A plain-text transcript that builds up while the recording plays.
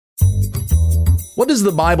What does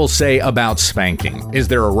the Bible say about spanking? Is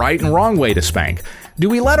there a right and wrong way to spank? Do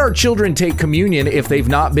we let our children take communion if they've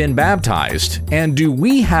not been baptized? And do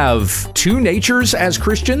we have two natures as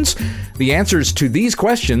Christians? The answers to these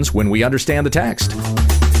questions when we understand the text.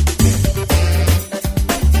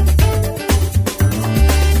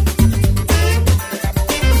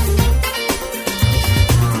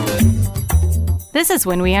 This is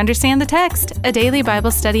When We Understand the Text, a daily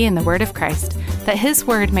Bible study in the Word of Christ, that His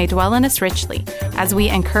Word may dwell in us richly, as we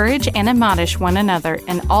encourage and admonish one another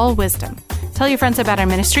in all wisdom. Tell your friends about our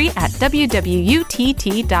ministry at wwutt.com.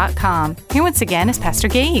 Here once again is Pastor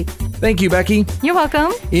Gabe. Thank you, Becky. You're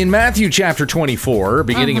welcome. In Matthew chapter 24,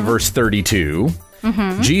 beginning in verse 32,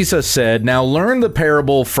 Jesus said, "Now learn the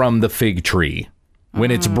parable from the fig tree.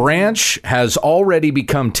 When its branch has already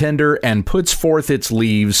become tender and puts forth its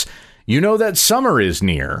leaves, you know that summer is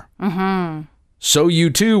near. So you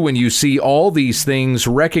too, when you see all these things,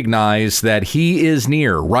 recognize that he is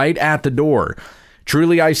near, right at the door.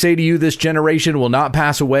 Truly I say to you, this generation will not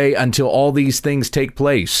pass away until all these things take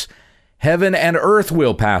place. Heaven and earth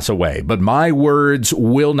will pass away, but my words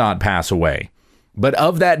will not pass away. But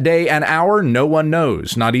of that day and hour no one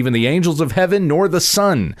knows, not even the angels of heaven nor the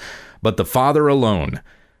Son, but the Father alone.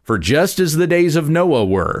 For just as the days of Noah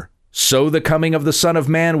were, so the coming of the Son of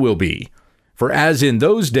Man will be. For as in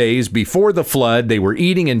those days before the flood, they were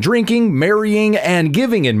eating and drinking, marrying and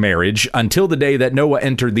giving in marriage until the day that Noah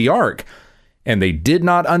entered the ark. And they did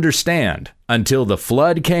not understand until the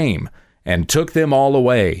flood came and took them all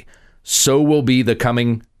away. So will be the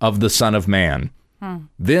coming of the Son of Man.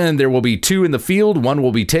 Then there will be two in the field, one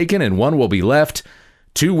will be taken and one will be left.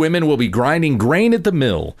 Two women will be grinding grain at the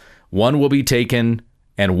mill, one will be taken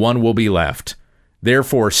and one will be left.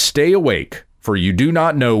 Therefore, stay awake, for you do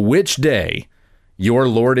not know which day your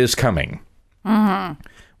Lord is coming."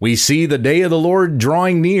 We see the day of the Lord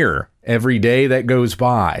drawing near every day that goes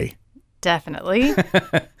by. Definitely.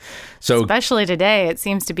 So, especially today, it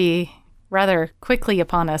seems to be rather quickly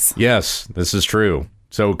upon us. Yes, this is true.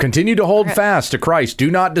 So continue to hold fast to Christ.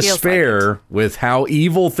 Do not despair with how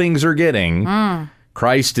evil things are getting.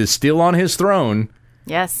 Christ is still on his throne.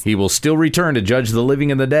 Yes. He will still return to judge the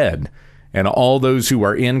living and the dead. And all those who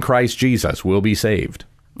are in Christ Jesus will be saved.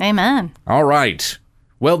 Amen. All right.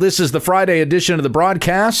 Well, this is the Friday edition of the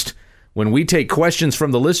broadcast when we take questions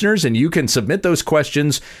from the listeners, and you can submit those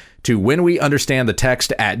questions to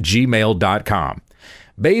whenweunderstandthetext@gmail.com.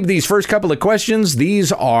 Babe, these first couple of questions,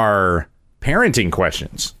 these are parenting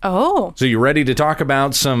questions. Oh. So you ready to talk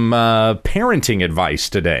about some parenting advice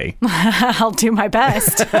today? I'll do my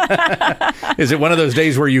best. Is it one of those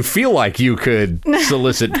days where you feel like you could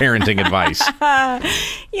solicit parenting advice?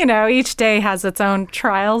 You know, each day has its own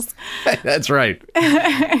trials. That's right.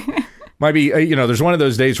 Might be, there's one of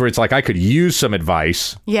those days where it's like I could use some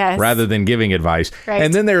advice rather than giving advice. Right.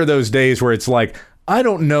 And then there are those days where it's like, I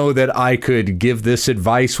don't know that I could give this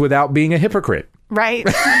advice without being a hypocrite. Right.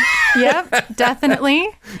 Yep, definitely.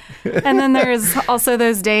 And then there's also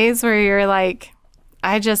those days where you're like,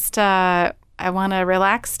 I want to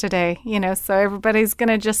relax today, so everybody's going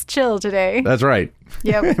to just chill today. That's right.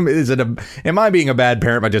 Yep. Am I being a bad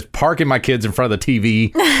parent by just parking my kids in front of the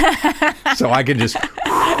TV so I can just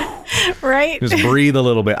just breathe a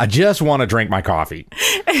little bit? I just want to drink my coffee.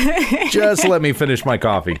 Just let me finish my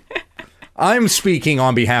coffee. I'm speaking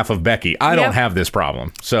on behalf of Becky. I don't have this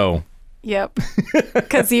problem, so... Yep,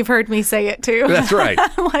 because you've heard me say it too. That's right.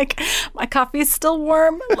 I'm like, my coffee's still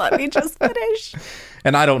warm. Let me just finish.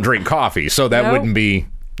 And I don't drink coffee, so that wouldn't be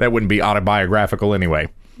autobiographical anyway.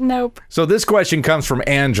 Nope. So this question comes from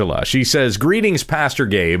Angela. She says, "Greetings, Pastor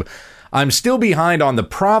Gabe. I'm still behind on the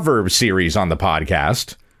Proverbs series on the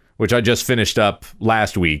podcast, which I just finished up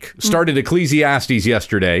last week. Started Ecclesiastes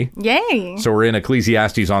yesterday. Yay! So we're in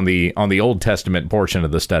Ecclesiastes on the Old Testament portion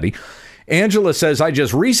of the study." Angela says, "I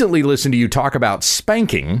just recently listened to you talk about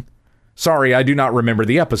spanking. Sorry, I do not remember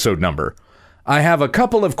the episode number. I have a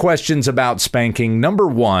couple of questions about spanking. Number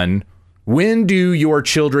one, when do your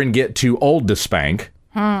children get too old to spank?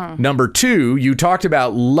 Number two, you talked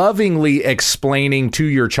about lovingly explaining to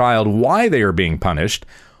your child why they are being punished.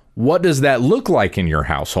 What does that look like in your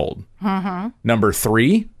household? Number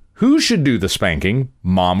three, who should do the spanking,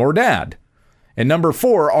 mom or dad? And number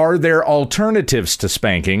four, are there alternatives to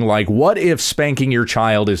spanking? Like, what if spanking your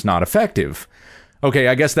child is not effective?" Okay,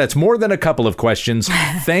 I guess that's more than a couple of questions.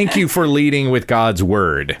 Thank you for leading with God's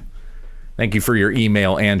word. Thank you for your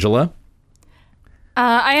email, Angela.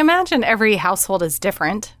 I imagine every household is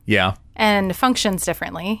different. Yeah. And functions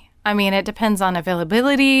differently. I mean, it depends on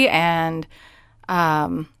availability and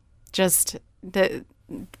just the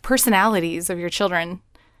personalities of your children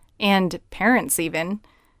and parents even.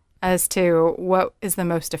 as to what is the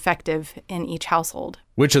most effective in each household.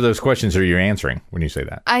 Which of those questions are you answering when you say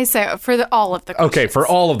that? I say for all of the questions. Okay, for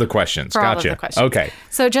all of the questions. For Gotcha. all of the questions. Okay.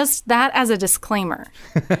 So just that as a disclaimer.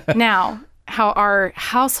 Now, how our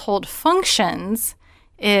household functions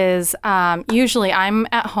is usually I'm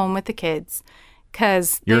at home with the kids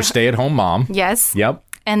because You're a stay-at-home mom. Yes. Yep.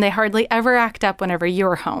 And they hardly ever act up whenever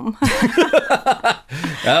you're home.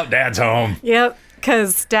 Oh, Dad's home. Yep.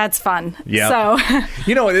 Because Dad's fun. Yeah. So,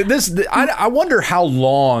 I wonder how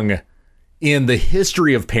long in the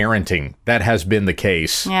history of parenting that has been the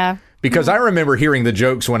case. yeah. Because I remember hearing the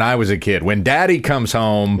jokes when I was a kid. When Daddy comes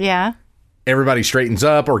home, Yeah. everybody straightens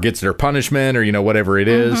up or gets their punishment or, whatever it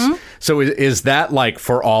is. So is that like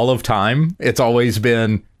for all of time? It's always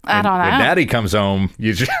been... I don't know. When Daddy comes home,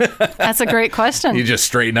 you just That's a great question. you just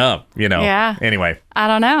straighten up, Yeah. Anyway, I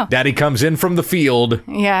don't know. Daddy comes in from the field.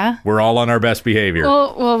 Yeah. We're all on our best behavior.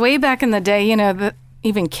 Well, way back in the day,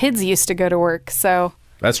 even kids used to go to work. So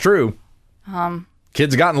That's true.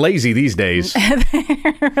 Kids gotten lazy these days.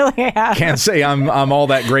 really, yeah. Can't say I'm all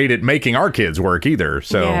that great at making our kids work either.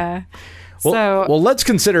 So Yeah. well, let's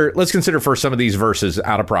consider first some of these verses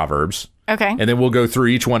out of Proverbs. Okay. And then we'll go through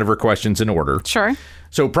each one of her questions in order. Sure.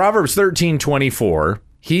 So Proverbs 13:24,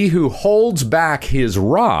 he who holds back his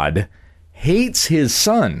rod hates his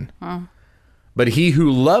son, but he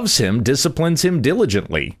who loves him disciplines him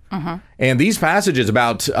diligently. And these passages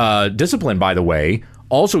about discipline, by the way,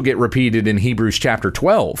 also get repeated in Hebrews chapter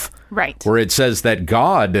 12, Right. where it says that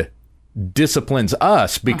God disciplines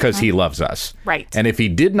us because he loves us. Right. And if he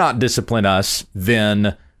did not discipline us,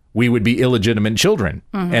 then we would be illegitimate children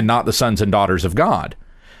and not the sons and daughters of God.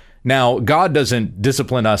 Now, God doesn't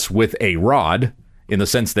discipline us with a rod in the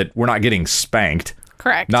sense that we're not getting spanked.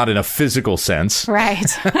 Correct. Not in a physical sense. Right.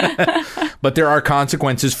 But there are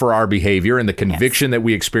consequences for our behavior, and the conviction that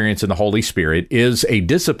we experience in the Holy Spirit is a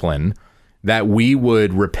discipline that we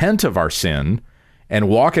would repent of our sin and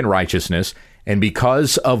walk in righteousness. And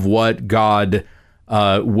because of what God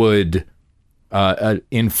would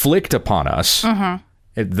inflict upon us,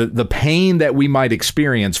 the pain that we might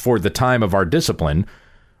experience for the time of our discipline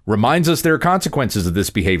reminds us there are consequences of this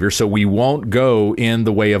behavior, so we won't go in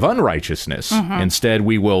the way of unrighteousness. Instead,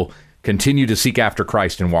 we will continue to seek after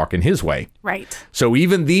Christ and walk in his way. Right. So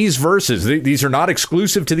even these verses, these are not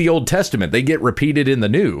exclusive to the Old Testament. They get repeated in the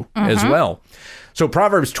New as well. So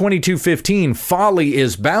Proverbs 22:15, folly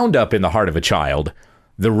is bound up in the heart of a child.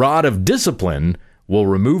 The rod of discipline will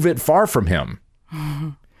remove it far from him.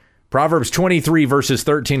 Proverbs 23 verses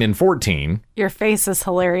 13 and 14. Your face is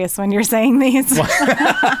hilarious when you're saying these.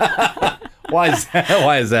 Why is that?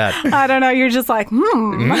 Why is that? I don't know. You're just like,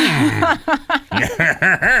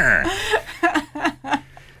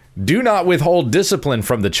 Do not withhold discipline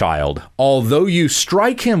from the child. Although you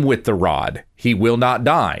strike him with the rod, he will not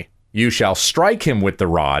die. You shall strike him with the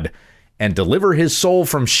rod and deliver his soul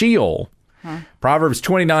from Sheol. Proverbs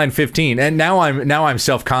 29:15. And now I'm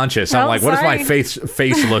self-conscious. I'm like, what does my face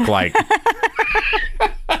look like?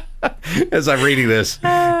 As I'm reading this.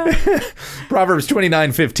 Proverbs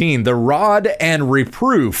 29:15. The rod and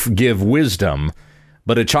reproof give wisdom,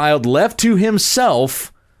 but a child left to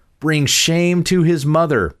himself brings shame to his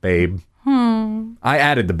mother, babe. I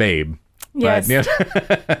added the babe. yes.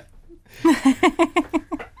 But,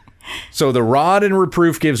 so the rod and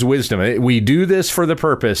reproof gives wisdom. We do this for the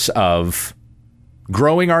purpose of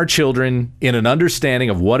growing our children in an understanding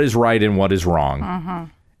of what is right and what is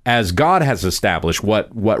wrong, as God has established what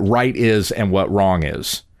right is and what wrong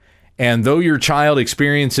is. And though your child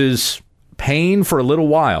experiences pain for a little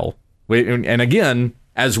while, and again,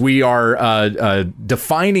 as we are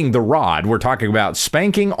defining the rod, we're talking about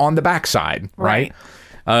spanking on the backside, right?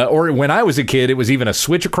 Or when I was a kid, it was even a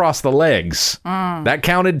switch across the legs. That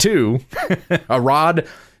counted too. A rod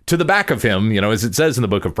to the back of him, as it says in the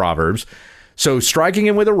book of Proverbs. So striking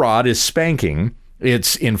him with a rod is spanking.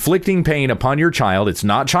 It's inflicting pain upon your child. It's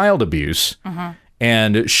not child abuse.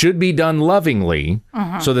 And should be done lovingly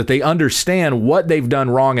so that they understand what they've done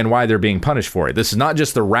wrong and why they're being punished for it. This is not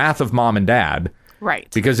just the wrath of mom and dad. Right.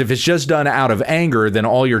 Because if it's just done out of anger, then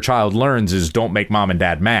all your child learns is don't make mom and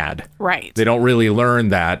dad mad. Right. They don't really learn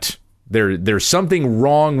that there's something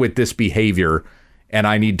wrong with this behavior and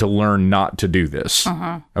I need to learn not to do this.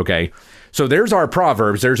 Okay. So there's our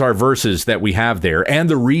Proverbs. There's our verses that we have there and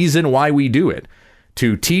the reason why we do it,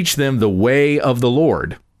 to teach them the way of the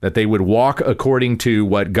Lord, that they would walk according to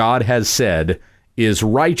what God has said is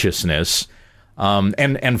righteousness,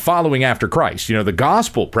 and following after Christ. The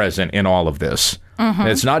gospel present in all of this.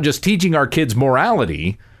 It's not just teaching our kids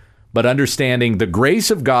morality, but understanding the grace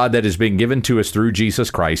of God that has been given to us through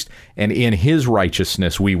Jesus Christ, and in his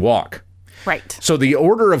righteousness we walk. Right. So the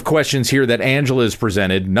order of questions here that Angela has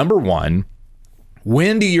presented, number 1,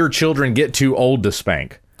 when do your children get too old to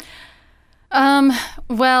spank?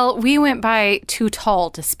 Well, we went by too tall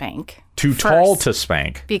to spank. Too tall to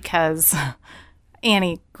spank. Because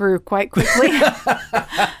Annie grew quite quickly.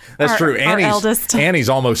 That's true. Our eldest. Annie's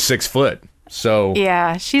almost 6 foot. So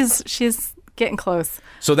yeah, she's getting close.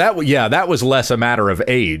 So that was less a matter of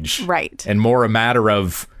age. Right. And more a matter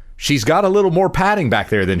of she's got a little more padding back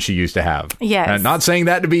there than she used to have. Yes. And not saying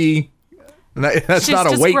that to be that's She's not a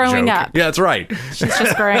just weight growing joke. up. Yeah, that's right. She's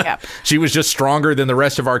just growing up. She was just stronger than the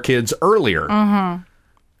rest of our kids earlier. Mm-hmm.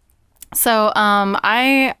 So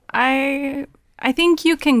I think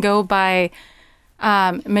you can go by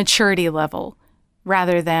maturity level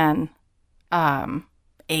rather than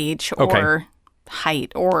age or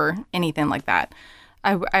height or anything like that.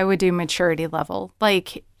 I would do maturity level.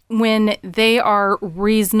 Like when they are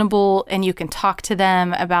reasonable and you can talk to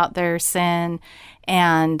them about their sin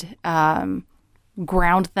and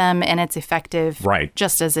ground them and it's effective, right?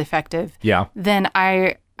 Just as effective. Yeah. Then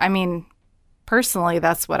I mean, personally,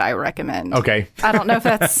 that's what I recommend. Okay. I don't know if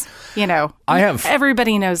that's,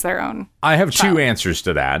 everybody knows their own. I have child. 2 answers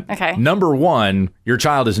to that. Okay. Number 1, your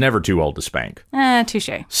child is never too old to spank.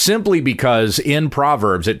 Touche. Simply because in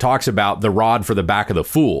Proverbs, it talks about the rod for the back of the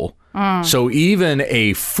fool. So even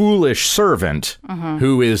a foolish servant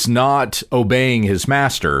who is not obeying his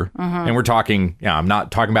master, and we're talking, I'm not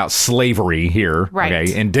talking about slavery here, right.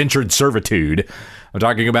 Okay, indentured servitude. I'm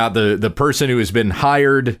talking about the person who has been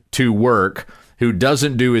hired to work, who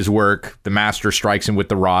doesn't do his work, the master strikes him with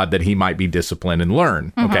the rod that he might be disciplined and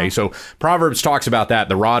learn. Okay, so Proverbs talks about that,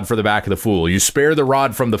 the rod for the back of the fool. You spare the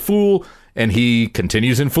rod from the fool, and he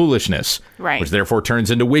continues in foolishness, right. which therefore turns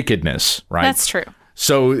into wickedness, right? That's true.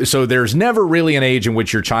 So there's never really an age in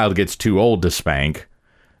which your child gets too old to spank.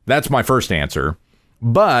 That's my first answer.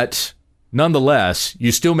 But nonetheless,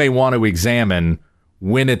 you still may want to examine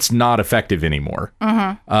when it's not effective anymore.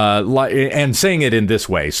 And saying it in this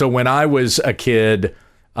way. So when I was a kid,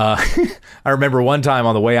 I remember one time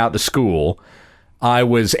on the way out to school, I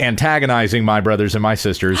was antagonizing my brothers and my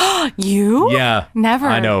sisters. You? Yeah. Never.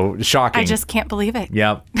 I know. Shocking. I just can't believe it.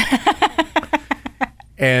 Yep.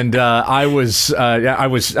 And I was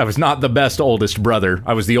not the best oldest brother.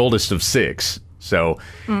 I was the oldest of 6. So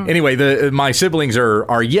anyway, my siblings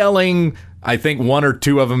are yelling. I think 1 or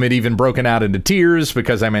 2 of them had even broken out into tears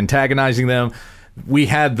because I'm antagonizing them. We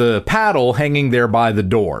had the paddle hanging there by the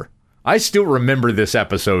door. I still remember this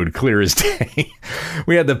episode clear as day.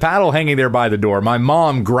 We had the paddle hanging there by the door. My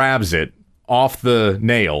mom grabs it off the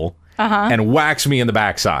nail and whacks me in the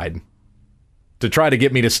backside to try to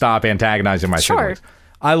get me to stop antagonizing my siblings.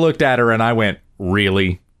 I looked at her and I went,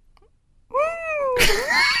 really?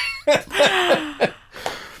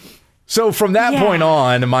 So from that point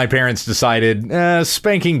on, my parents decided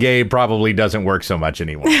spanking Gabe probably doesn't work so much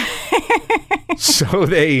anymore. So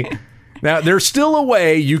now there's still a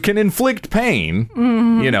way you can inflict pain.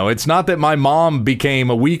 It's not that my mom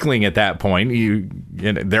became a weakling at that point.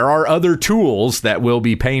 There are other tools that will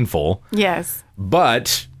be painful. Yes.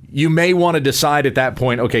 But you may want to decide at that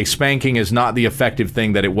point, okay, spanking is not the effective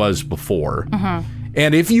thing that it was before.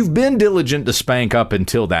 And if you've been diligent to spank up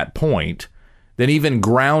until that point, then even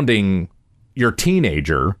grounding your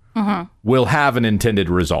teenager will have an intended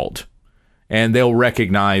result. And they'll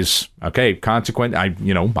recognize, okay,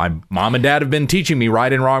 my mom and dad have been teaching me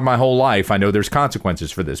right and wrong my whole life. I know there's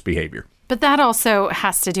consequences for this behavior. But that also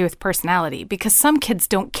has to do with personality, because some kids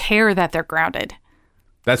don't care that they're grounded.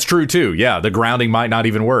 That's true, too. Yeah, the grounding might not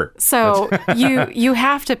even work. So you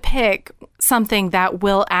have to pick something that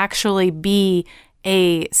will actually be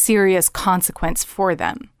a serious consequence for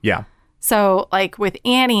them. Yeah. So, like with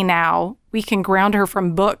Annie now, we can ground her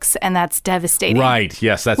from books, and that's devastating. Right.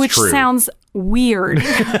 Yes, that's true. Which sounds weird.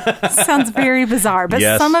 Sounds very bizarre. But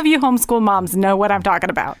some of you homeschool moms know what I'm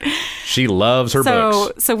talking about. She loves her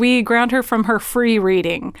books. So we ground her from her free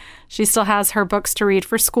reading. She still has her books to read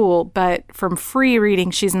for school, but from free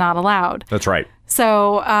reading, she's not allowed. That's right.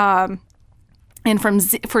 So, and for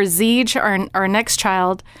Zeej, our next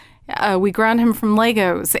child, we ground him from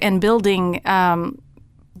Legos and building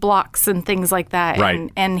blocks and things like that.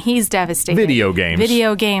 Right. And he's devastated. Video games.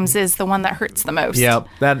 Video games is the one that hurts the most. Yeah,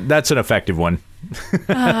 that's an effective one.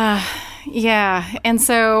 Yeah. And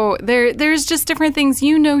so there's just different things.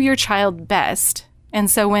 You know your child best. And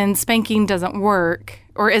so when spanking doesn't work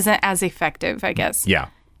or isn't as effective, I guess. Yeah.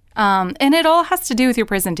 And it all has to do with your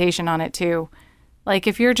presentation on it too. Like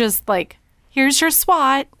if you're just like, here's your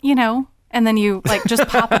SWAT, and then you like just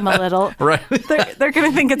pop them a little, Right. they're going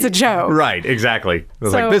to think it's a joke. Right, exactly. I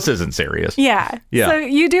was like, this isn't serious. Yeah. Yeah. So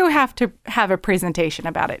you do have to have a presentation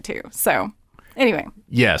about it too. So anyway.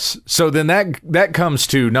 Yes. So then that comes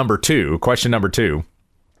to question number 2.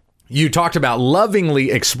 You talked about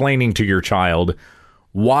lovingly explaining to your child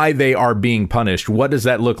why they are being punished. What does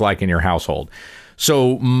that look like in your household?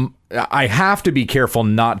 So I have to be careful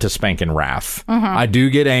not to spank in wrath. I do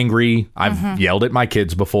get angry. I've yelled at my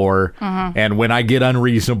kids before. And when I get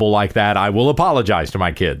unreasonable like that, I will apologize to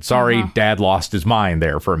my kid. Sorry, Dad lost his mind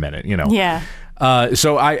there for a minute, Yeah.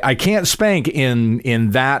 So I can't spank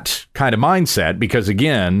in that kind of mindset because,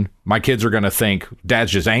 again, my kids are going to think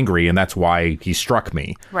Dad's just angry and that's why he struck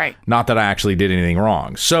me. Right. Not that I actually did anything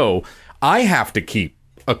wrong. So I have to keep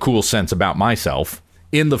a cool sense about myself.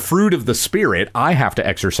 In the fruit of the Spirit, I have to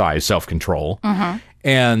exercise self-control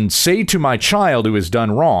and say to my child who has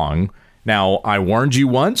done wrong, now, I warned you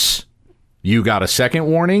once, you got a second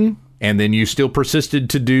warning, and then you still persisted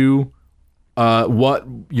to do what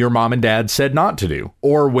your mom and dad said not to do.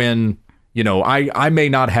 Or when, I may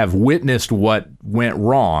not have witnessed what went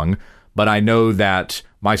wrong, but I know that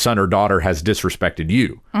my son or daughter has disrespected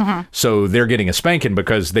you. So they're getting a spanking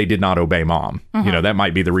because they did not obey mom. That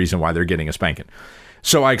might be the reason why they're getting a spanking.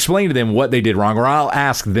 So I explain to them what they did wrong, or I'll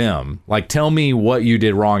ask them, like, tell me what you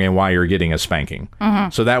did wrong and why you're getting a spanking.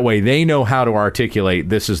 So that way they know how to articulate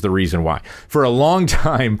this is the reason why. For a long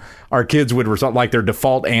time, our kids would result, like their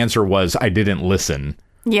default answer was, I didn't listen.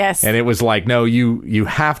 Yes. And it was like, no, you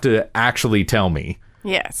have to actually tell me.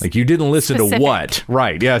 Yes. Like you didn't listen Specific. to what?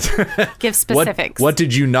 Right. Yes. Give specifics. What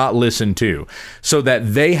did you not listen to? So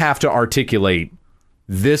that they have to articulate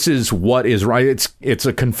this is what is right. It's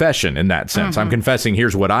a confession in that sense. I'm confessing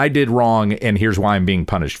here's what I did wrong and here's why I'm being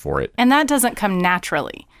punished for it. And that doesn't come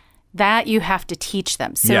naturally. That you have to teach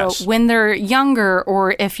them. So Yes. when they're younger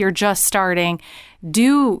or if you're just starting,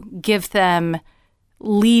 do give them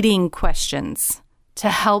leading questions to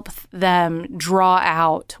help them draw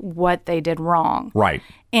out what they did wrong. Right.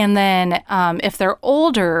 And then if they're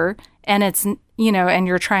older and it's, and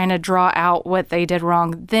you're trying to draw out what they did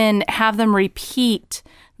wrong, then have them repeat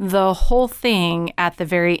the whole thing at the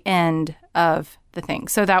very end of the thing.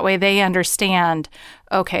 So that way they understand,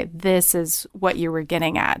 okay, this is what you were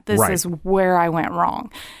getting at. This Right. is where I went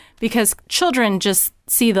wrong. Because children just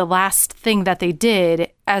see the last thing that they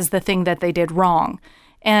did as the thing that they did wrong.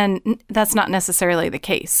 And that's not necessarily the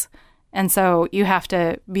case. And so you have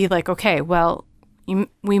to be like, okay, well,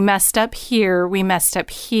 we messed up here,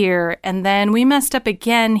 and then we messed up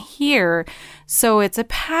again here. So it's a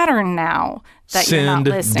pattern now that you're not Sinned,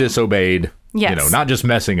 listening. disobeyed. Yes. Not just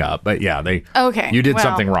messing up, but yeah, you did well,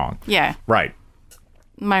 something wrong. Yeah. Right.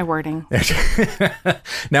 My wording.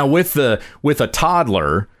 Now with a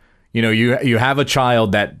toddler, you have a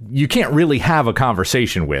child that you can't really have a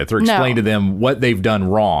conversation with or explain to them what they've done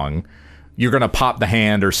wrong. You're going to pop the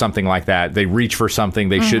hand or something like that. They reach for something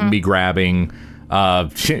they shouldn't be grabbing. I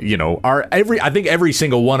think every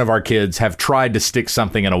single one of our kids have tried to stick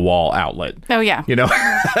something in a wall outlet. Oh, yeah.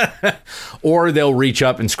 Or they'll reach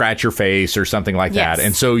up and scratch your face or something like Yes. that.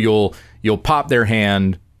 And so you'll pop their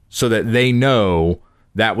hand so that they know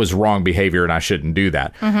that was wrong behavior and I shouldn't do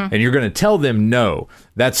that. And you're going to tell them no.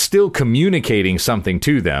 That's still communicating something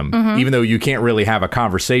to them, even though you can't really have a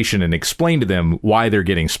conversation and explain to them why they're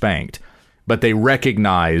getting spanked. But they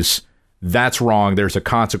recognize that's wrong. There's a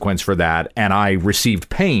consequence for that. And I received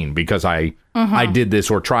pain because I did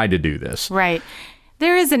this or tried to do this. Right.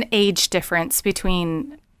 There is an age difference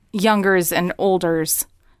between youngers and olders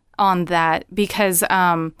on that because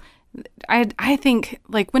I think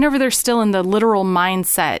like whenever they're still in the literal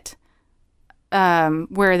mindset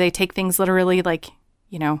where they take things literally, like,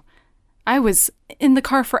 I was in the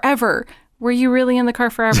car forever. Were you really in the car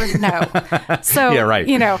forever? No. So, yeah, right.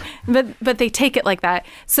 But they take it like that.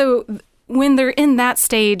 So when they're in that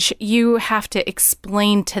stage, you have to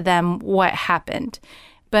explain to them what happened.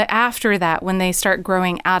 But after that, when they start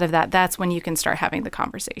growing out of that, that's when you can start having the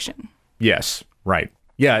conversation. Yes, right.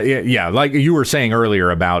 Yeah. Like you were saying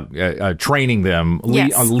earlier about training them,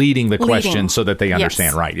 leading the question so that they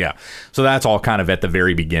understand. Yes. Right. Yeah. So that's all kind of at the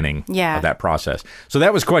very beginning of that process. So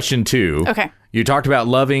that was question 2. Okay. You talked about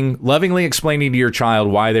lovingly explaining to your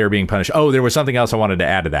child why they're being punished. Oh, there was something else I wanted to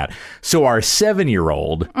add to that. So our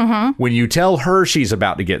 7-year-old, when you tell her she's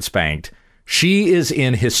about to get spanked, she is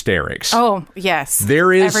in hysterics. Oh, yes.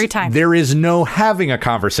 Every time. There is no having a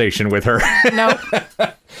conversation with her. Nope.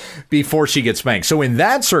 Before she gets spanked. So in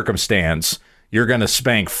that circumstance, you're going to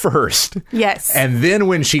spank first. Yes. And then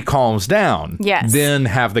when she calms down, then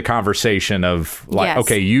have the conversation of like,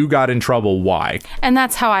 okay, you got in trouble. Why? And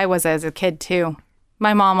that's how I was as a kid too.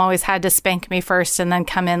 my mom always had to spank me first and then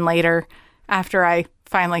come in later after I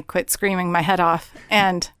finally quit screaming my head off.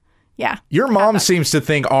 And yeah. Your mom seems to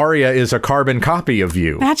think Aria is a carbon copy of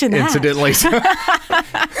you. Imagine that. Incidentally.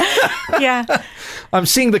 Yeah. I'm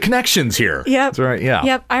seeing the connections here. Yep. That's right. Yeah.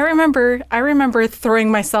 Yep. I remember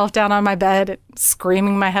throwing myself down on my bed,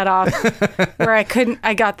 screaming my head off, where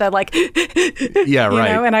I got the like, Yeah,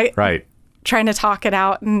 right. and right. trying to talk it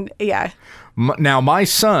out. And yeah. Now, my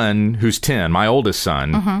son, who's 10, my oldest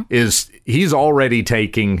son, he's already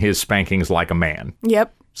taking his spankings like a man.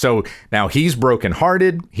 Yep. So now he's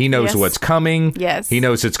brokenhearted. He knows Yes. what's coming. Yes. He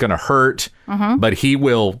knows it's going to hurt, but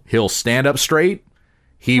he'll stand up straight.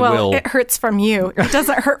 It hurts from you. It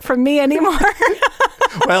doesn't hurt from me anymore.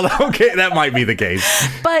 Well, okay, that might be the case.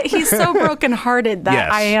 But he's so brokenhearted that Yes.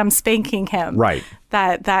 I am spanking him. Right.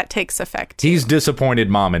 That takes effect. Too. He's disappointed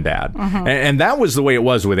mom and dad. And that was the way it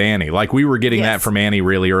was with Annie. Like, we were getting that Yes. from Annie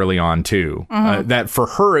really early on, too. That for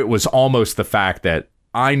her, it was almost the fact that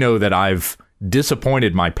I know that I've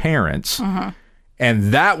disappointed my parents.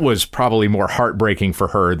 And that was probably more heartbreaking for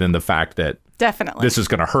her than the fact that Definitely. this is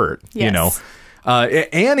going to hurt, Yes. you know?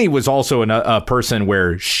 Annie was also a person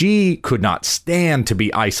where she could not stand to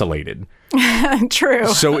be isolated. True.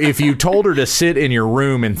 So if you told her to sit in your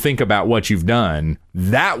room and think about what you've done,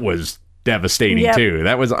 that was devastating Yep. too.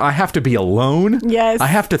 That was, I have to be alone. Yes. I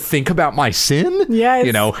have to think about my sin. Yes.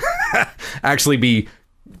 You know, actually be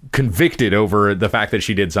convicted over the fact that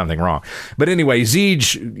she did something wrong. But anyway,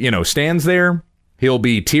 Zeej, stands there. He'll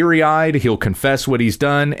be teary-eyed. He'll confess what he's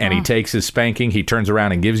done, and he takes his spanking. He turns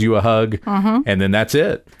around and gives you a hug, and then that's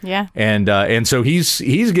it. Yeah. And so he's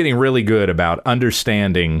getting really good about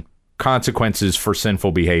understanding consequences for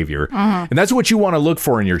sinful behavior, and that's what you want to look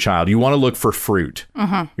for in your child. You want to look for fruit.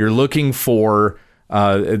 You're looking for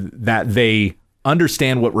that they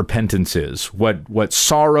understand what repentance is, what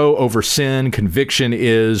sorrow over sin, conviction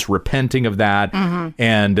is, repenting of that,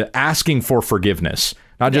 and asking for forgiveness.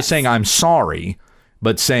 Not just saying I'm sorry,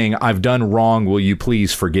 but saying I've done wrong. Will you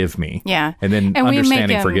please forgive me? Yeah. And then And we make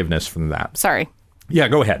understanding them- forgiveness from that. Sorry. Yeah,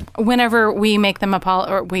 go ahead. Whenever we make them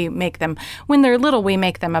when they're little, we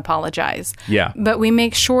make them apologize. Yeah. But we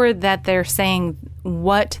make sure that they're saying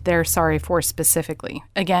what they're sorry for specifically.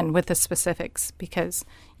 Again, with the specifics, because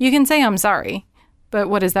you can say I'm sorry, but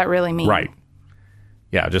what does that really mean? Right.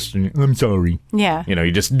 Yeah, just, I'm sorry. Yeah.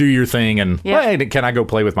 You just do your thing and, Yeah. hey, can I go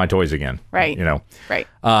play with my toys again? Right. Right.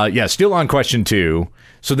 Yeah, still on question 2.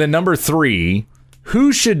 So then number 3,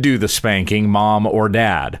 who should do the spanking, mom or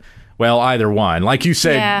dad? Well, either one. Like you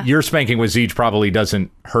said, Yeah. your spanking with Zeej probably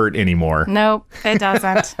doesn't hurt anymore. Nope, it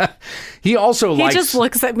doesn't. He also He likes... just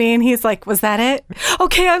looks at me and he's like, was that it?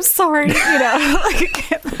 Okay, I'm sorry.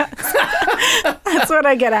 That's what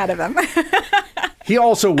I get out of him. He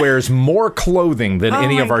also wears more clothing than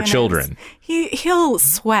any Oh of my our goodness. children. He'll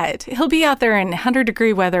sweat. He'll be out there in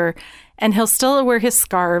 100-degree weather, and he'll still wear his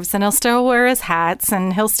scarves, and he'll still wear his hats,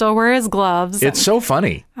 and he'll still wear his gloves. It's so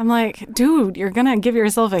funny. I'm like, dude, you're gonna give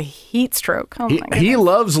yourself a heat stroke. Oh my goodness. He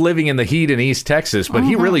loves living in the heat in East Texas, but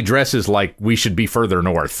he really dresses like we should be further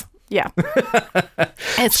north. Yeah,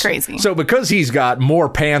 it's crazy. So because he's got more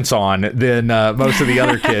pants on than most of the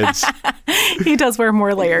other kids, He does wear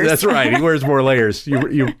more layers. that's right. He wears more layers.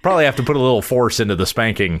 You probably have to put a little force into the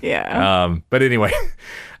spanking. Yeah. But anyway,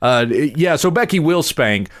 yeah. So Becky will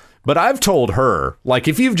spank, but I've told her, like,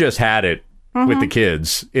 if you've just had it with the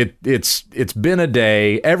kids, it's been a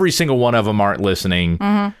day. Every single one of them aren't listening.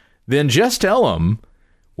 Then just tell them,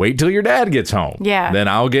 wait till your dad gets home. Yeah. Then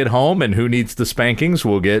I'll get home, and who needs the spankings?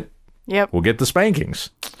 We'll get the spankings.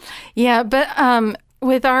 Yeah, but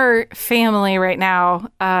with our family right now,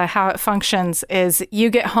 how it functions is you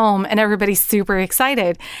get home and everybody's super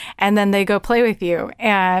excited, and then they go play with you,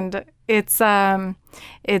 and it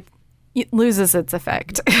loses its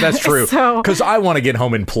effect. That's true. Because I want to get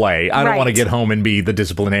home and play. I don't want to Right. get home and be the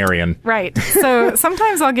disciplinarian. Right. So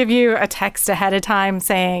sometimes I'll give you a text ahead of time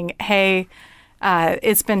saying, hey,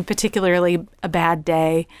 it's been particularly a bad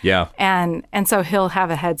day. Yeah. And so he'll have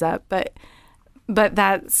a heads up. But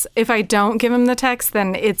that's, if I don't give him the text,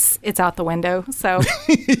 then it's out the window. So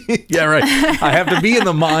Yeah, right. I have to be in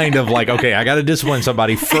the mind of like, okay, I got to discipline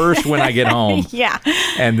somebody first when I get home, yeah,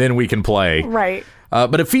 and then we can play. right.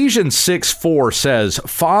 But Ephesians 6:4 says,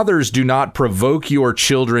 "Fathers, do not provoke your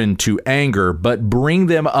children to anger, but bring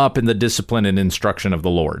them up in the discipline and instruction of the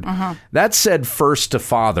Lord." That's said first to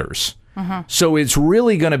fathers. So it's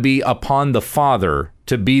really going to be upon the father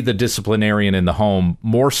to be the disciplinarian in the home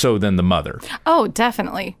more so than the mother. Oh,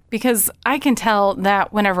 definitely. Because I can tell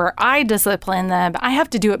that whenever I discipline them, I have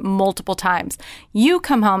to do it multiple times. You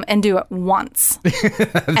come home and do it once.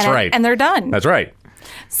 That's right. And they're done. That's right.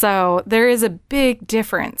 So there is a big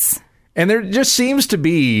difference. And there just seems to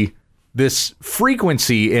be this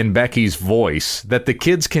frequency in Becky's voice that the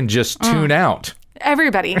kids can just tune out.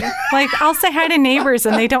 Everybody. Like, I'll say hi to neighbors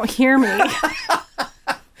and they don't hear me.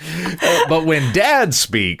 But when Dad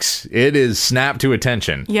speaks, it is snap to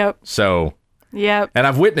attention. Yep. So... Yep. And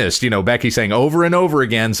I've witnessed, Becky saying over and over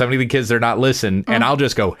again, some of the kids, they're not listening, and I'll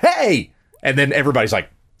just go, hey! And then everybody's like,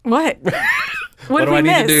 what? What do I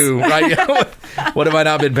need to do? Right? What have I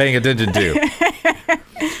not been paying attention to?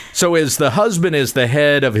 So as the husband is the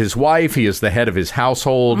head of his wife, he is the head of his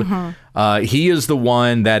household. He is the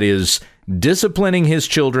one that is disciplining his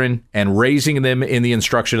children and raising them in the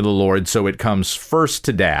instruction of the Lord. So it comes first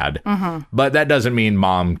to Dad. But that doesn't mean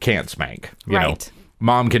Mom can't spank. You know?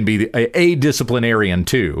 Mom can be a disciplinarian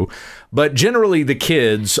too, but generally the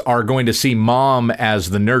kids are going to see Mom as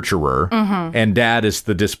the nurturer and Dad as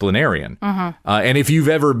the disciplinarian. And if you've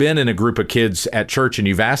ever been in a group of kids at church and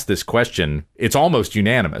you've asked this question, it's almost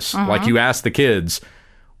unanimous. Like you ask the kids,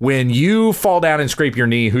 when you fall down and scrape your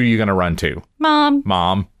knee, who are you going to run to? Mom.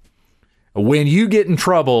 Mom. When you get in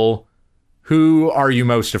trouble, who are you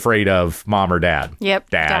most afraid of, Mom or Dad? Yep,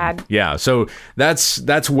 Dad. Yeah, so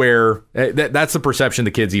that's where that's the perception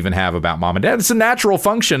the kids even have about Mom and Dad. It's a natural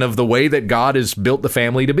function of the way that God has built the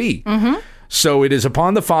family to be. So it is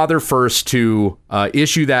upon the father first to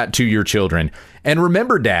issue that to your children. And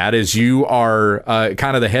remember, Dad, as you are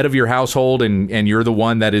kind of the head of your household and you're the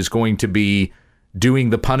one that is going to be doing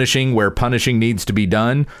the punishing where punishing needs to be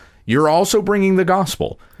done, you're also bringing the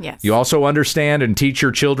gospel. Yes. You also understand and teach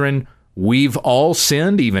your children, we've all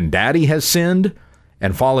sinned, even Daddy has sinned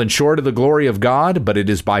and fallen short of the glory of God, but it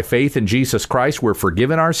is by faith in Jesus Christ we're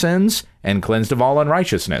forgiven our sins and cleansed of all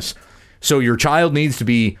unrighteousness. So your child needs to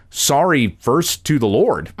be sorry first to the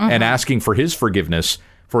Lord and asking for his forgiveness,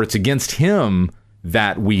 for it's against him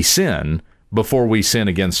that we sin before we sin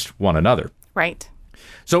against one another. Right.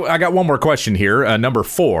 So I got one more question here. Number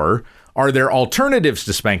 4. Are there alternatives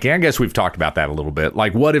to spanking? I guess we've talked about that a little bit.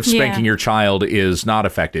 Like, what if spanking your child is not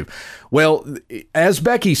effective? Well, as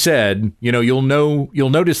Becky said, you'll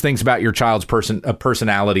notice things about your child's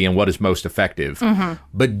personality and what is most effective.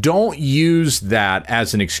 But don't use that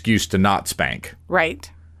as an excuse to not spank.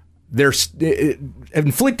 Right.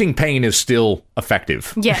 Inflicting pain is still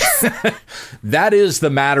effective. Yes. That is the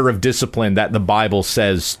matter of discipline that the Bible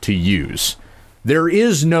says to use. There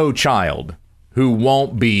is no child who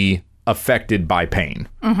won't be affected by pain.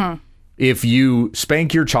 If you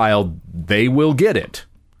spank your child, they will get it.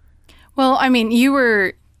 Well, I mean,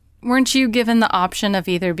 weren't you given the option of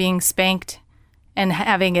either being spanked and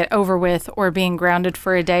having it over with or being grounded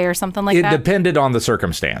for a day or something like that? It depended on the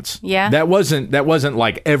circumstance. Yeah. That wasn't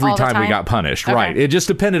like every time we got punished. Okay. Right. It just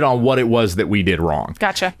depended on what it was that we did wrong.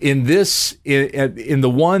 Gotcha. In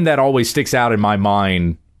the one that always sticks out in my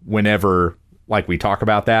mind whenever like we talk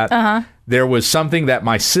about that, there was something that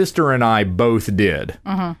my sister and I both did.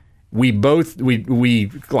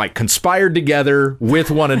 We like conspired together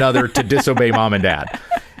with one another to disobey Mom and Dad.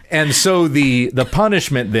 And so the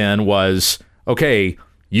punishment then was, okay,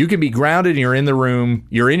 you can be grounded and you're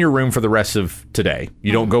in your room for the rest of today.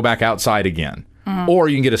 You don't go back outside again. Or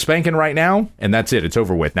you can get a spanking right now and that's it. It's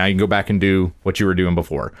over with. Now you can go back and do what you were doing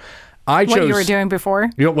before. What you were doing before?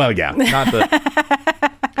 Well, yeah,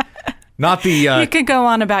 not the you could go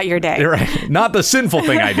on about your day. Right. Not the sinful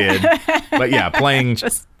thing I did, but yeah, playing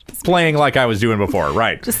like I was doing before.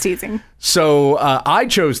 Right. Just teasing. So I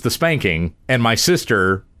chose the spanking, and my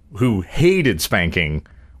sister, who hated spanking,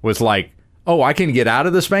 was like, oh, I can get out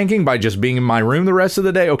of the spanking by just being in my room the rest of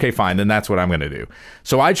the day? Okay, fine. Then that's what I'm going to do.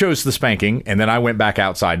 So I chose the spanking, and then I went back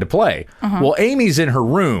outside to play. Well, Amy's in her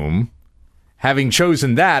room, having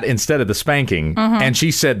chosen that instead of the spanking. And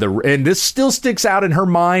she said, and this still sticks out in her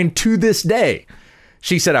mind to this day.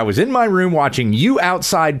 She said, I was in my room watching you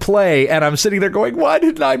outside play, and I'm sitting there going, why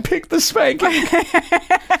didn't I pick the spanking?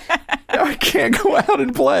 I can't go out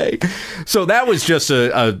and play. So that was just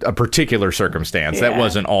a particular circumstance. That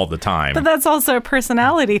wasn't all the time. But that's also a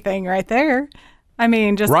personality thing right there. I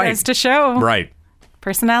mean, just goes to show. Right.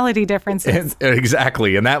 Personality differences.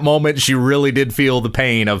 Exactly. In that moment, she really did feel the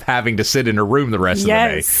pain of having to sit in her room the rest of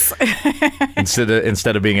the day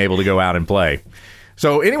instead of being able to go out and play.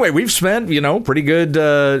 So anyway, we've spent, pretty good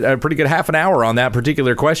half an hour on that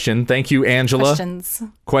particular question. Thank you, Angela.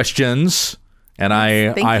 Questions. And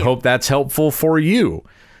I hope that's helpful for you.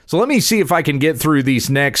 So let me see if I can get through these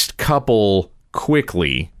next couple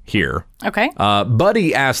quickly here. Okay.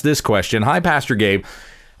 Buddy asked this question. Hi, Pastor Gabe.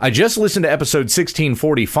 I just listened to episode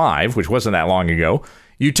 1645, which wasn't that long ago.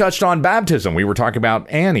 You touched on baptism. We were talking about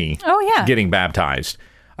Annie getting baptized.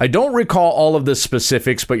 I don't recall all of the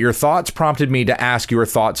specifics, but your thoughts prompted me to ask your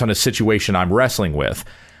thoughts on a situation I'm wrestling with.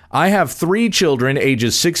 I have 3 children,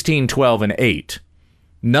 ages 16, 12, and 8.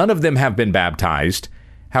 None of them have been baptized.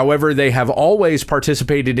 However, they have always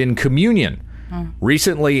participated in communion.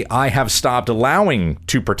 Recently, I have stopped allowing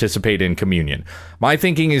to participate in communion. My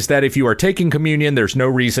thinking is that if you are taking communion, there's no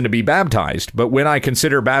reason to be baptized. But when I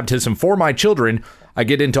consider baptism for my children, I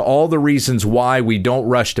get into all the reasons why we don't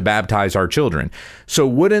rush to baptize our children. So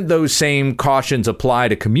wouldn't those same cautions apply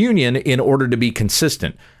to communion in order to be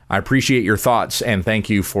consistent? I appreciate your thoughts and thank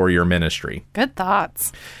you for your ministry. Good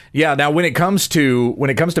thoughts. Yeah. Now, when it comes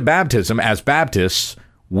to baptism, as Baptists,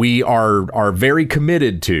 we are very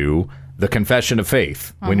committed to the confession of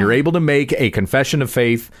faith. When you're able to make a confession of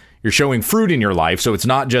faith, you're showing fruit in your life. So it's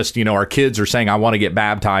not just, our kids are saying, I want to get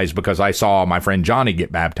baptized because I saw my friend Johnny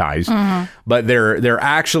get baptized, but they're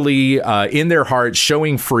actually in their hearts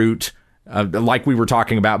showing fruit, like we were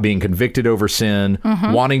talking about, being convicted over sin,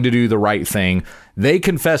 wanting to do the right thing. They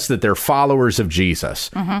confess that they're followers of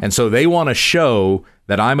Jesus. And so they want to show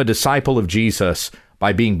that I'm a disciple of Jesus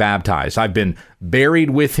by being baptized. I've been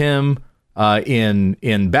buried with him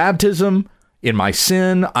in baptism. In my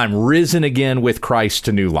sin, I'm risen again with Christ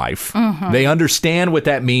to new life. They understand what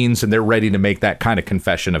that means, and they're ready to make that kind of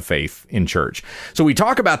confession of faith in church. So we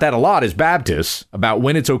talk about that a lot as Baptists, about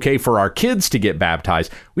when it's okay for our kids to get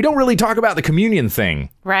baptized. We don't really talk about the communion thing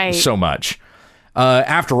so much.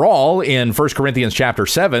 After all, in 1 Corinthians chapter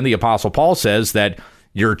 7, the Apostle Paul says that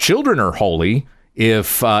your children are holy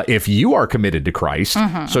if you are committed to Christ.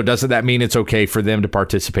 So doesn't that mean it's okay for them to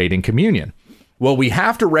participate in communion? Well, we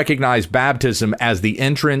have to recognize baptism as the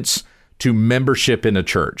entrance to membership in a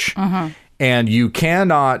church. And you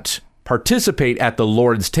cannot participate at the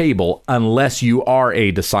Lord's table unless you are a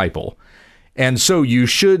disciple. And so you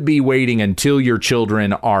should be waiting until your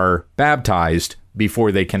children are baptized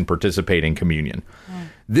before they can participate in communion.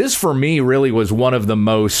 This, for me, really was one of the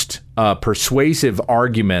most persuasive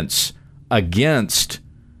arguments against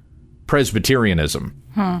Presbyterianism.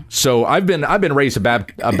 So I've been raised a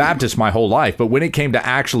Baptist my whole life, but when it came to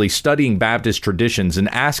actually studying Baptist traditions and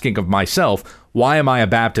asking of myself, why am I a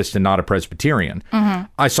Baptist and not a Presbyterian?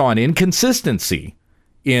 I saw an inconsistency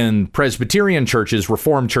in Presbyterian churches,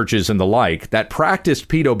 Reformed churches, and the like that practiced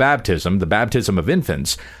pedobaptism, the baptism of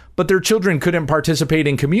infants, but their children couldn't participate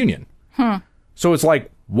in communion. So it's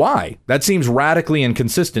like, why? That seems radically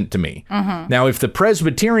inconsistent to me. Now, if the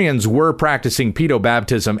Presbyterians were practicing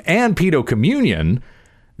pedobaptism and pedocommunion,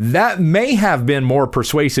 that may have been more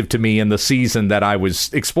persuasive to me in the season that I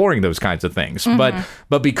was exploring those kinds of things. But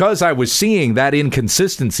because I was seeing that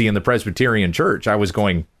inconsistency in the Presbyterian church, I was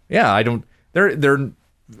going, yeah, I don't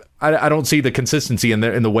see the consistency in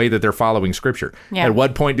the way that they're following Scripture. At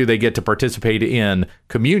what point do they get to participate in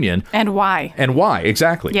communion? And why?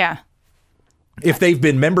 Exactly. Yeah. If they've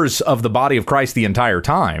been members of the body of Christ the entire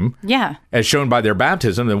time, as shown by their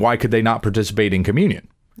baptism, then why could they not participate in communion?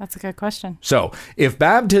 That's a good question. So if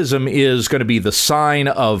baptism is going to be the sign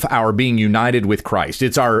of our being united with Christ,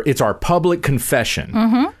 it's our public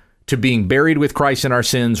confession to being buried with Christ in our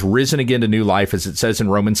sins, risen again to new life, as it says in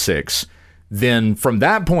Romans 6, then from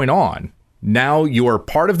that point on, now you're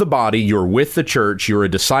part of the body, you're with the church, you're a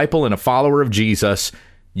disciple and a follower of Jesus,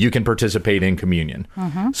 you can participate in communion.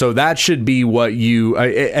 So that should be what you,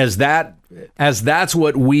 as that's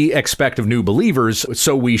what we expect of new believers,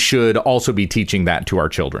 so we should also be teaching that to our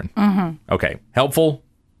children. Okay, helpful?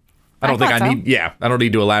 I don't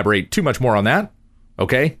need to elaborate too much more on that.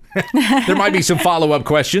 Okay? There might be some follow-up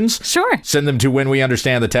questions. Sure. Send them to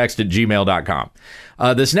whenweunderstandthetext@gmail.com.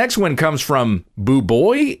 This next one comes from Boo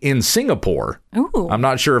Boy in Singapore. Ooh. I'm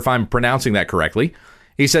not sure if I'm pronouncing that correctly.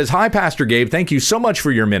 He says, "Hi, Pastor Gabe. Thank you so much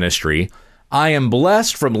for your ministry. I am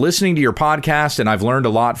blessed from listening to your podcast, and I've learned a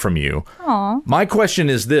lot from you. Aww. My question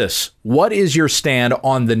is this. What is your stand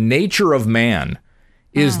on the nature of man?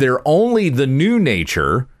 Is there only the new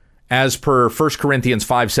nature, as per 1 Corinthians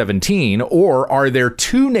 5:17, or are there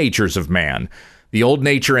two natures of man, the old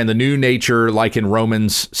nature and the new nature, like in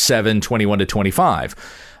Romans 7:21-25?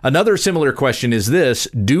 Another similar question is this: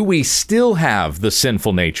 do we still have the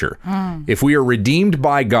sinful nature? If we are redeemed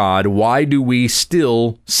by God, why do we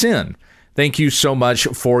still sin? Thank you so much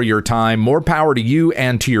for your time. More power to you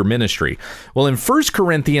and to your ministry." Well, in 1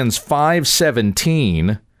 Corinthians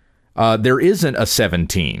 5:17, there isn't a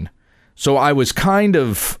 17. So I was kind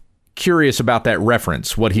of curious about that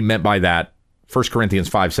reference, what he meant by that, 1 Corinthians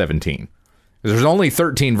 5:17. There's only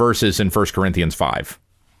 13 verses in 1 Corinthians 5.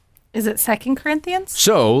 Is it 2 Corinthians?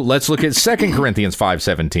 So let's look at 2 Corinthians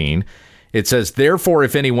 5:17. It says, "Therefore,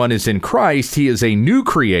 if anyone is in Christ, he is a new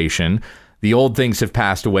creation. The old things have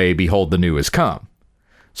passed away. Behold, the new has come."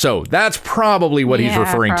 So that's probably what he's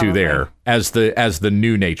referring to there as the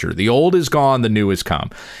new nature. The old is gone, the new has come.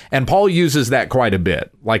 And Paul uses that quite a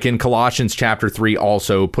bit. Like in Colossians chapter 3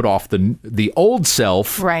 also, put off the old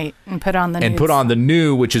self. Right, and put on the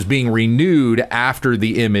new, which is being renewed after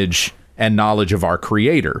the image and knowledge of our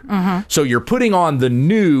Creator. So you're putting on the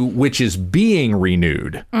new, which is being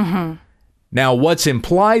renewed. Now, what's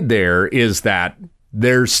implied there is that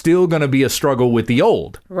there's still going to be a struggle with the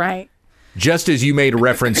old. Right. Just as you made a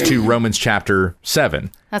reference to Romans chapter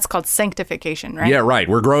 7. That's called sanctification, right? Yeah, right.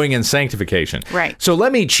 We're growing in sanctification. Right. So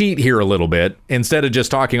let me cheat here a little bit. Instead of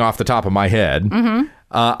just talking off the top of my head,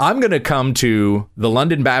 I'm going to come to the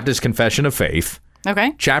London Baptist Confession of Faith.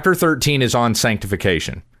 Okay. Chapter 13 is on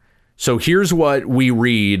sanctification. So here's what we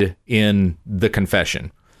read in the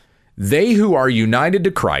confession. They who are united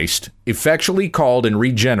to Christ, effectually called and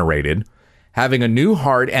regenerated, having a new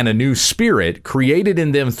heart and a new spirit created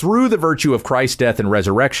in them through the virtue of Christ's death and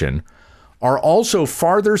resurrection, are also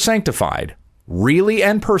farther sanctified, really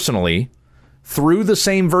and personally, through the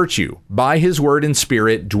same virtue, by his word and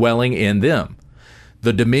spirit dwelling in them.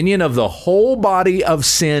 The dominion of the whole body of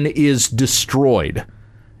sin is destroyed,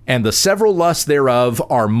 and the several lusts thereof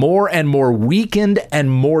are more and more weakened and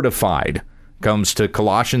mortified. Comes to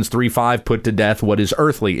Colossians 3:5, put to death what is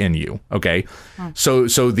earthly in you. Okay, so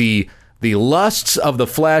the lusts of the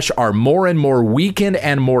flesh are more and more weakened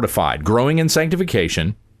and mortified, growing in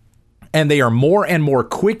sanctification, and they are more and more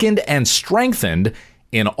quickened and strengthened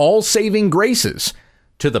in all saving graces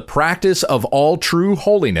to the practice of all true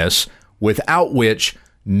holiness, without which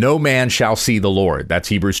no man shall see the Lord. That's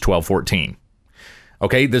Hebrews 12:14.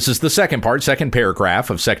 Okay, this is the second part, second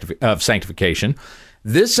paragraph of sanctification.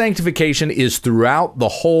 This sanctification is throughout the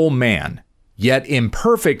whole man, yet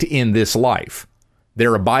imperfect in this life.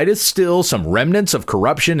 There abideth still some remnants of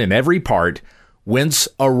corruption in every part, whence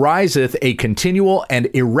ariseth a continual and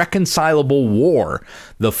irreconcilable war,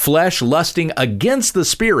 the flesh lusting against the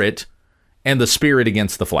spirit, and the spirit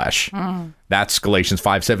against the flesh. That's Galatians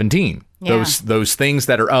 5:17. Yeah. Those things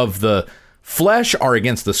that are of the flesh are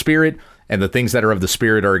against the spirit, and the things that are of the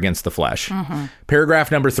spirit are against the flesh.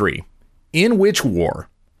 Paragraph number 3. In which war,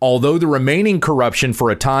 although the remaining corruption for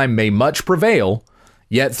a time may much prevail,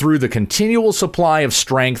 yet through the continual supply of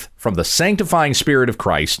strength from the sanctifying Spirit of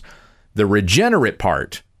Christ, the regenerate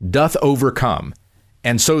part doth overcome.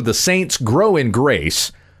 And so the saints grow in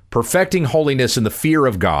grace, perfecting holiness in the fear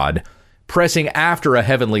of God, pressing after a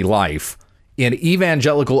heavenly life, in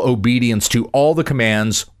evangelical obedience to all the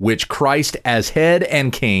commands which Christ as head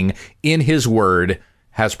and king in his word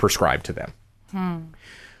has prescribed to them.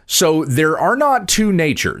 So there are not two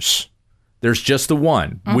natures. There's just the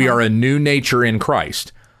one. We are a new nature in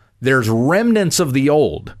Christ. There's remnants of the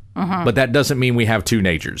old, but that doesn't mean we have two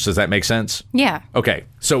natures. Does that make sense? Yeah. Okay.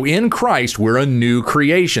 So in Christ, we're a new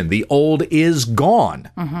creation. The old is gone.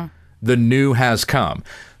 The new has come.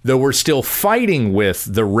 Though we're still fighting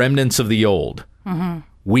with the remnants of the old,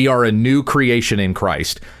 we are a new creation in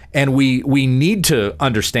Christ. And we need to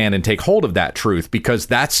understand and take hold of that truth, because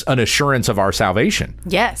that's an assurance of our salvation.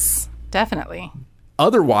 Yes, definitely.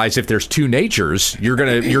 Otherwise, if there's two natures, you're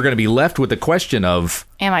gonna be left with the question of,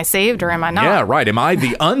 am I saved or am I not? Yeah, right. Am I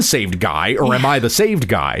the unsaved guy or am I the saved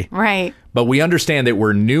guy? Right. But we understand that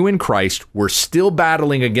we're new in Christ. We're still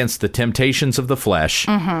battling against the temptations of the flesh,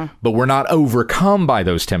 but we're not overcome by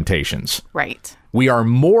those temptations. Right. We are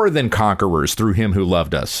more than conquerors through him who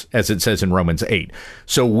loved us, as it says in Romans 8.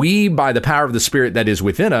 So we, by the power of the Spirit that is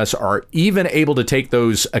within us, are even able to take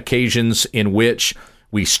those occasions in which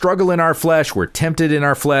we struggle in our flesh, we're tempted in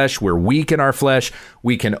our flesh, we're weak in our flesh.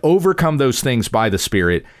 We can overcome those things by the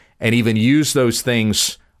Spirit and even use those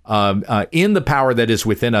things in the power that is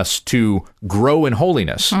within us to grow in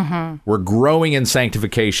holiness. We're growing in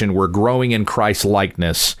sanctification. We're growing in Christ's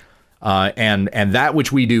likeness. And that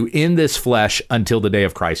which we do in this flesh until the day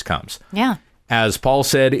of Christ comes. Yeah. As Paul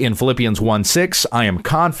said in Philippians 1:6, I am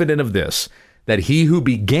confident of this, that he who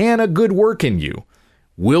began a good work in you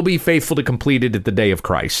will be faithful to complete it at the day of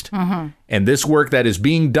Christ. And this work that is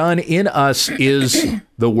being done in us is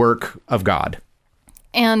the work of God.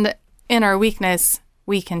 And in our weakness,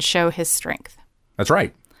 we can show his strength. That's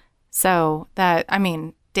right. So that, I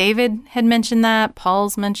mean, David had mentioned that.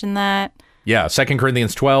 Paul's mentioned that. Yeah, 2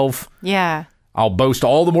 Corinthians 12. Yeah. I'll boast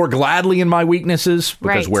all the more gladly in my weaknesses,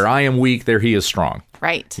 because where I am weak, there he is strong.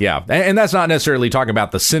 Right. Yeah, and that's not necessarily talking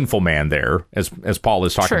about the sinful man there, as Paul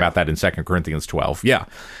is talking about that in 2 Corinthians 12. Yeah,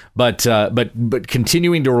 but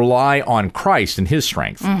continuing to rely on Christ and his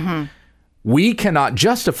strength. We cannot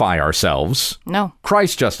justify ourselves. No.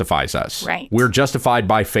 Christ justifies us. Right. We're justified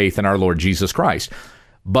by faith in our Lord Jesus Christ.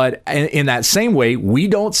 But in that same way, we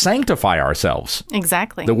don't sanctify ourselves.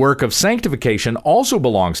 Exactly. The work of sanctification also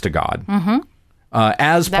belongs to God.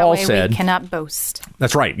 As that Paul way said, we cannot boast.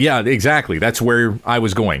 That's right. Yeah, exactly. That's where I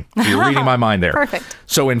was going. You're reading my mind there. Perfect.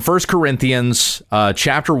 So in 1 Corinthians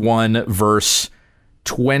chapter 1, verse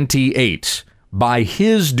 28, by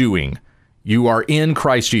his doing, you are in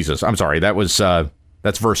Christ Jesus. I'm sorry,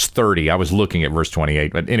 that's verse 30. I was looking at verse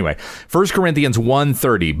 28. But anyway, 1 Corinthians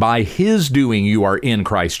 1:30, by his doing, you are in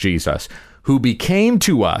Christ Jesus, who became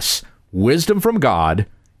to us wisdom from God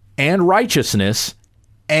and righteousness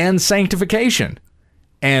and sanctification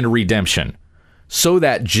and redemption, so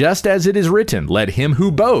that just as it is written, let him who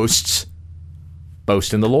boasts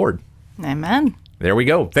boast in the Lord. Amen. There we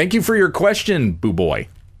go. Thank you for your question, Boo Boy.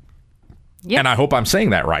 Yep. And I hope I'm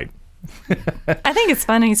saying that right. I think it's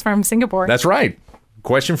fun. He's from Singapore. That's right.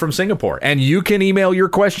 Question from Singapore. And you can email your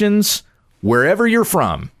questions wherever you're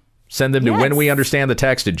from. Send them to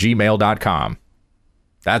whenweunderstandthetext@gmail.com.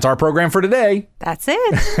 That's our program for today. That's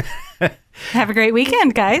it. Have a great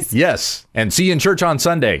weekend, guys. Yes. And see you in church on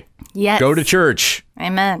Sunday. Yes. Go to church.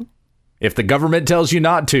 Amen. If the government tells you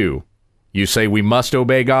not to, you say we must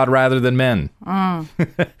obey God rather than men. And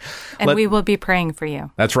we will be praying for you.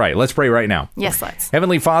 That's right. Let's pray right now. Yes, let's.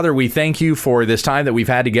 Heavenly Father, we thank you for this time that we've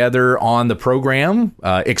had together on the program,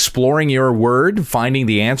 exploring your word, finding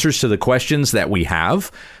the answers to the questions that we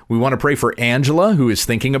have. We want to pray for Angela, who is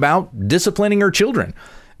thinking about disciplining her children,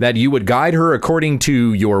 that you would guide her according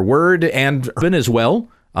to your word, and husband as well,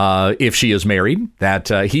 if she is married, that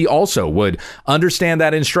he also would understand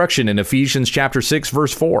that instruction in Ephesians chapter 6,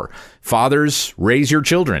 verse 4. Fathers, raise your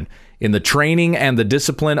children in the training and the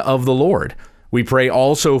discipline of the Lord. We pray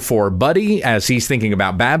also for Buddy as he's thinking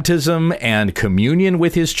about baptism and communion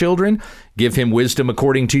with his children. Give him wisdom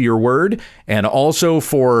according to your word. And also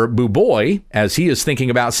for Boo Boy as he is thinking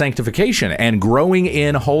about sanctification and growing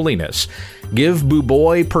in holiness. Give Boo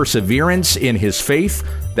Boy perseverance in his faith,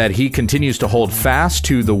 that he continues to hold fast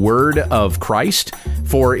to the word of Christ.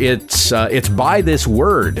 For it's by this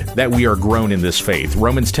word that we are grown in this faith.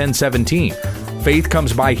 Romans 10:17. Faith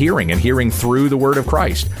comes by hearing, and hearing through the word of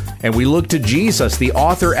Christ. And we look to Jesus, the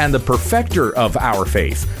author and the perfecter of our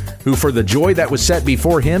faith, who for the joy that was set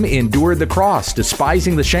before him endured the cross,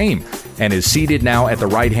 despising the shame, and is seated now at the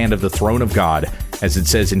right hand of the throne of God, as it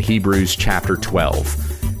says in Hebrews chapter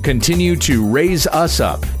 12. Continue to raise us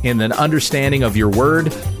up in an understanding of your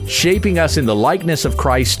word, shaping us in the likeness of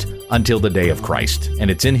Christ until the day of Christ. And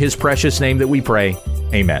it's in his precious name that we pray.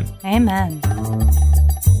 Amen. Amen.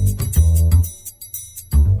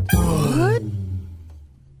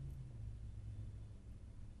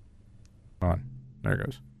 On. There it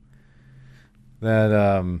goes.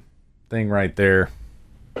 That thing right there.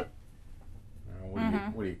 What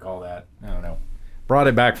do you call that? I don't know. Brought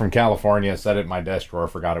it back from California, set it in my desk drawer,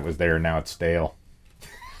 forgot it was there, now it's stale.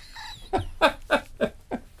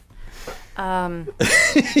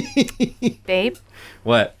 Babe?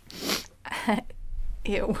 What?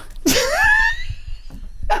 Ew.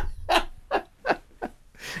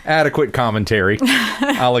 Adequate commentary.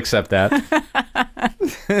 I'll accept that.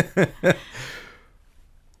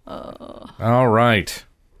 All right.